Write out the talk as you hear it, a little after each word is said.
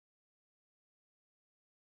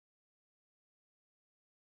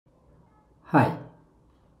Hi,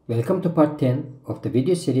 welcome to part 10 of the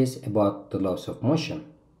video series about the laws of motion.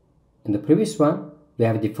 In the previous one, we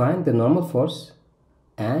have defined the normal force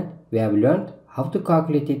and we have learned how to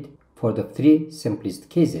calculate it for the three simplest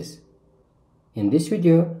cases. In this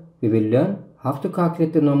video, we will learn how to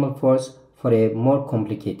calculate the normal force for a more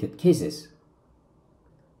complicated cases.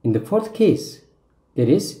 In the fourth case, there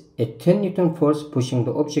is a 10 Newton force pushing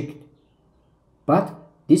the object, but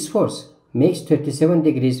this force makes 37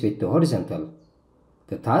 degrees with the horizontal.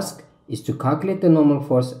 The task is to calculate the normal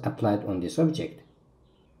force applied on this object.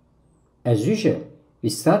 As usual, we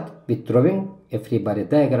start with drawing a free body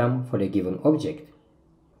diagram for a given object.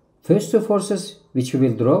 First two forces which we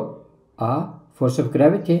will draw are force of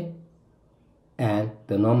gravity and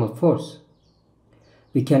the normal force.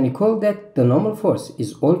 We can recall that the normal force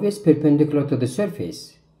is always perpendicular to the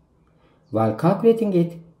surface. While calculating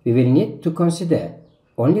it, we will need to consider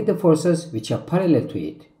only the forces which are parallel to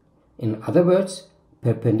it. In other words,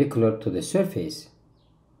 perpendicular to the surface.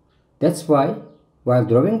 That's why, while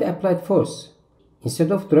drawing the applied force,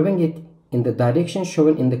 instead of drawing it in the direction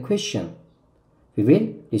shown in the question, we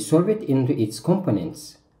will resolve it into its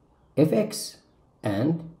components, Fx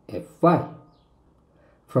and Fy.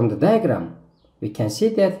 From the diagram, we can see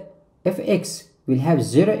that Fx will have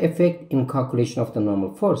zero effect in calculation of the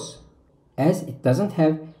normal force, as it doesn't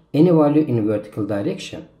have any value in vertical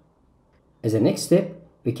direction. As a next step,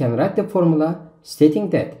 we can write the formula stating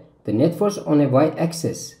that the net force on a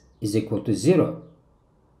y-axis is equal to 0,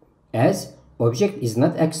 as object is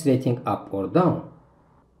not accelerating up or down.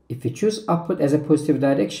 If we choose upward as a positive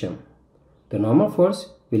direction, the normal force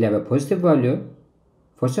will have a positive value,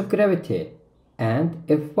 force of gravity and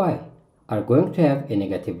Fy are going to have a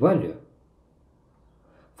negative value.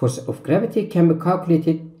 Force of gravity can be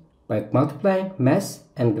calculated by multiplying mass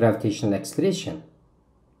and gravitational acceleration.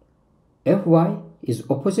 Fy is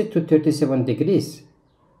opposite to 37 degrees,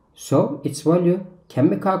 so its value can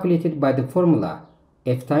be calculated by the formula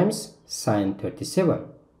F times sine 37.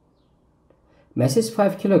 Mass is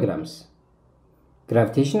 5 kilograms.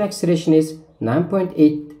 Gravitational acceleration is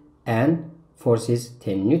 9.8 and force is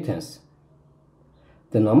 10 newtons.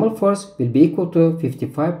 The normal force will be equal to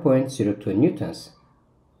 55.02 newtons.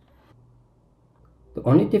 The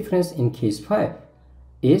only difference in case 5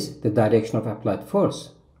 is the direction of applied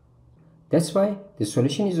force. That's why the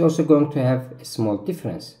solution is also going to have a small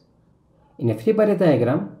difference. In a free body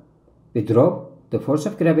diagram, we draw the force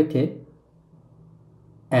of gravity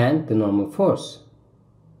and the normal force,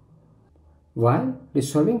 while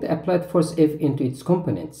resolving the applied force F into its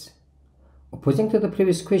components. Opposing to the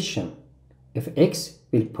previous question, Fx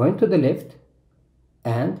will point to the left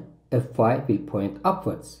and Fy will point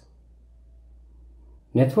upwards.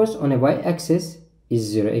 Net force on a y-axis is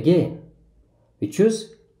 0 again. We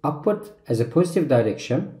choose upward as a positive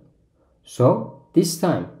direction, so this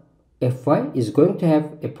time Fy is going to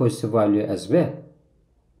have a positive value as well.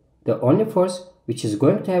 The only force which is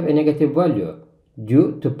going to have a negative value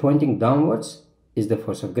due to pointing downwards is the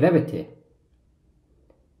force of gravity.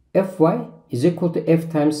 Fy is equal to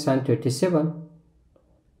F times sine 37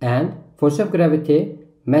 and force of gravity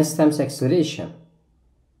mass times acceleration.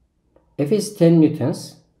 F is 10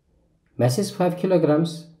 newtons, mass is 5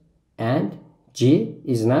 kilograms and G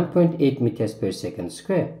is 9.8 meters per second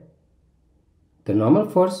square. The normal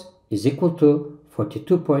force is equal to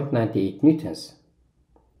 42.98 newtons.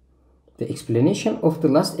 The explanation of the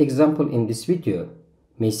last example in this video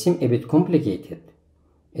may seem a bit complicated,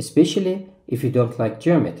 especially if you don't like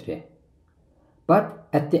geometry. But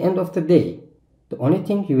at the end of the day, the only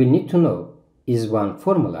thing you will need to know is one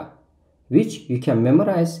formula, which you can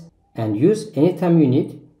memorize and use anytime you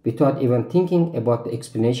need without even thinking about the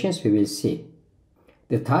explanations we will see.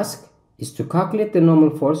 The task is to calculate the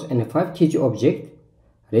normal force on a 5 kg object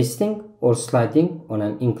resting or sliding on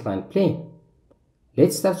an inclined plane.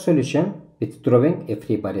 Let's start solution with drawing a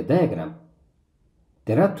free body diagram.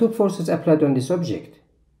 There are two forces applied on this object.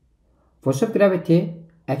 Force of gravity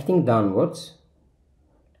acting downwards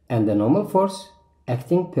and the normal force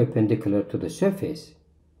acting perpendicular to the surface.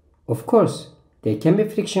 Of course, there can be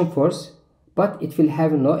friction force, but it will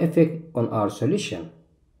have no effect on our solution.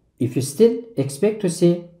 If you still expect to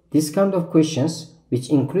see this kind of questions which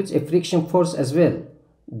includes a friction force as well,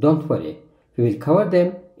 don't worry, we will cover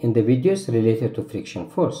them in the videos related to friction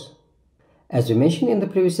force. As we mentioned in the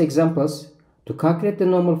previous examples, to calculate the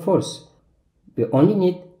normal force, we only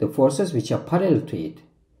need the forces which are parallel to it.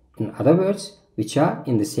 In other words, which are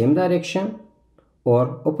in the same direction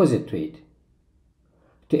or opposite to it.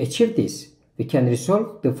 To achieve this, we can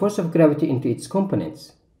resolve the force of gravity into its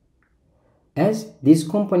components. As these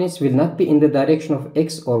components will not be in the direction of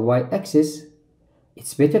x or y axis,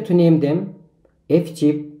 it's better to name them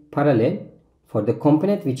Fg parallel for the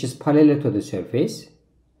component which is parallel to the surface,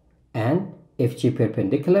 and Fg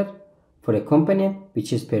perpendicular for a component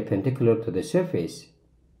which is perpendicular to the surface.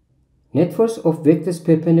 Net force of vectors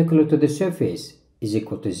perpendicular to the surface is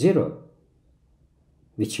equal to 0,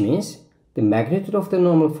 which means the magnitude of the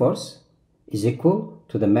normal force is equal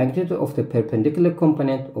to the magnitude of the perpendicular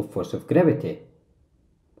component of force of gravity.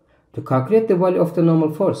 To calculate the value of the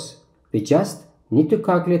normal force, we just need to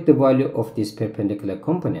calculate the value of this perpendicular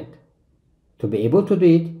component. To be able to do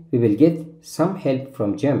it, we will get some help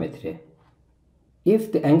from geometry.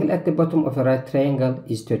 If the angle at the bottom of a right triangle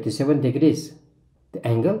is 37 degrees, the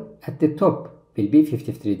angle at the top will be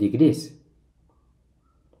 53 degrees.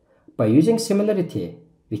 By using similarity,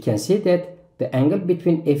 we can see that the angle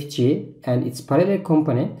between Fg and its parallel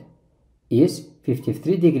component is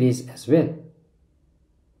 53 degrees as well.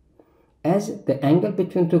 As the angle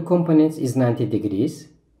between two components is 90 degrees,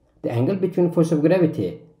 the angle between force of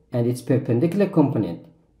gravity and its perpendicular component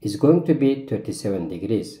is going to be 37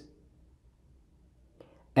 degrees.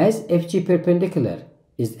 As Fg perpendicular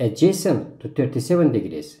is adjacent to 37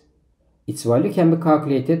 degrees, its value can be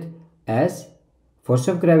calculated as force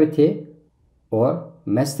of gravity or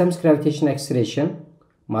mass times gravitational acceleration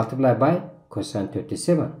multiplied by cosine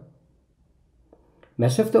 37.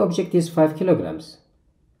 Mass of the object is 5 kilograms.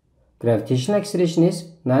 Gravitational acceleration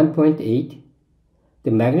is 9.8.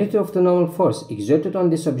 The magnitude of the normal force exerted on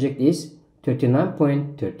this object is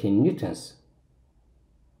 39.13 newtons.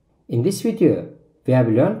 In this video, we have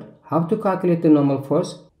learned how to calculate the normal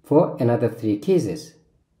force for another 3 cases.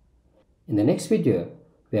 In the next video,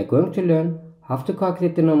 we are going to learn how to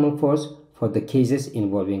calculate the normal force for the cases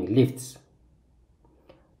involving lifts.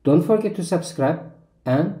 Don't forget to subscribe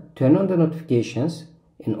and turn on the notifications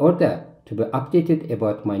in order to be updated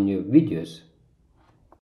about my new videos.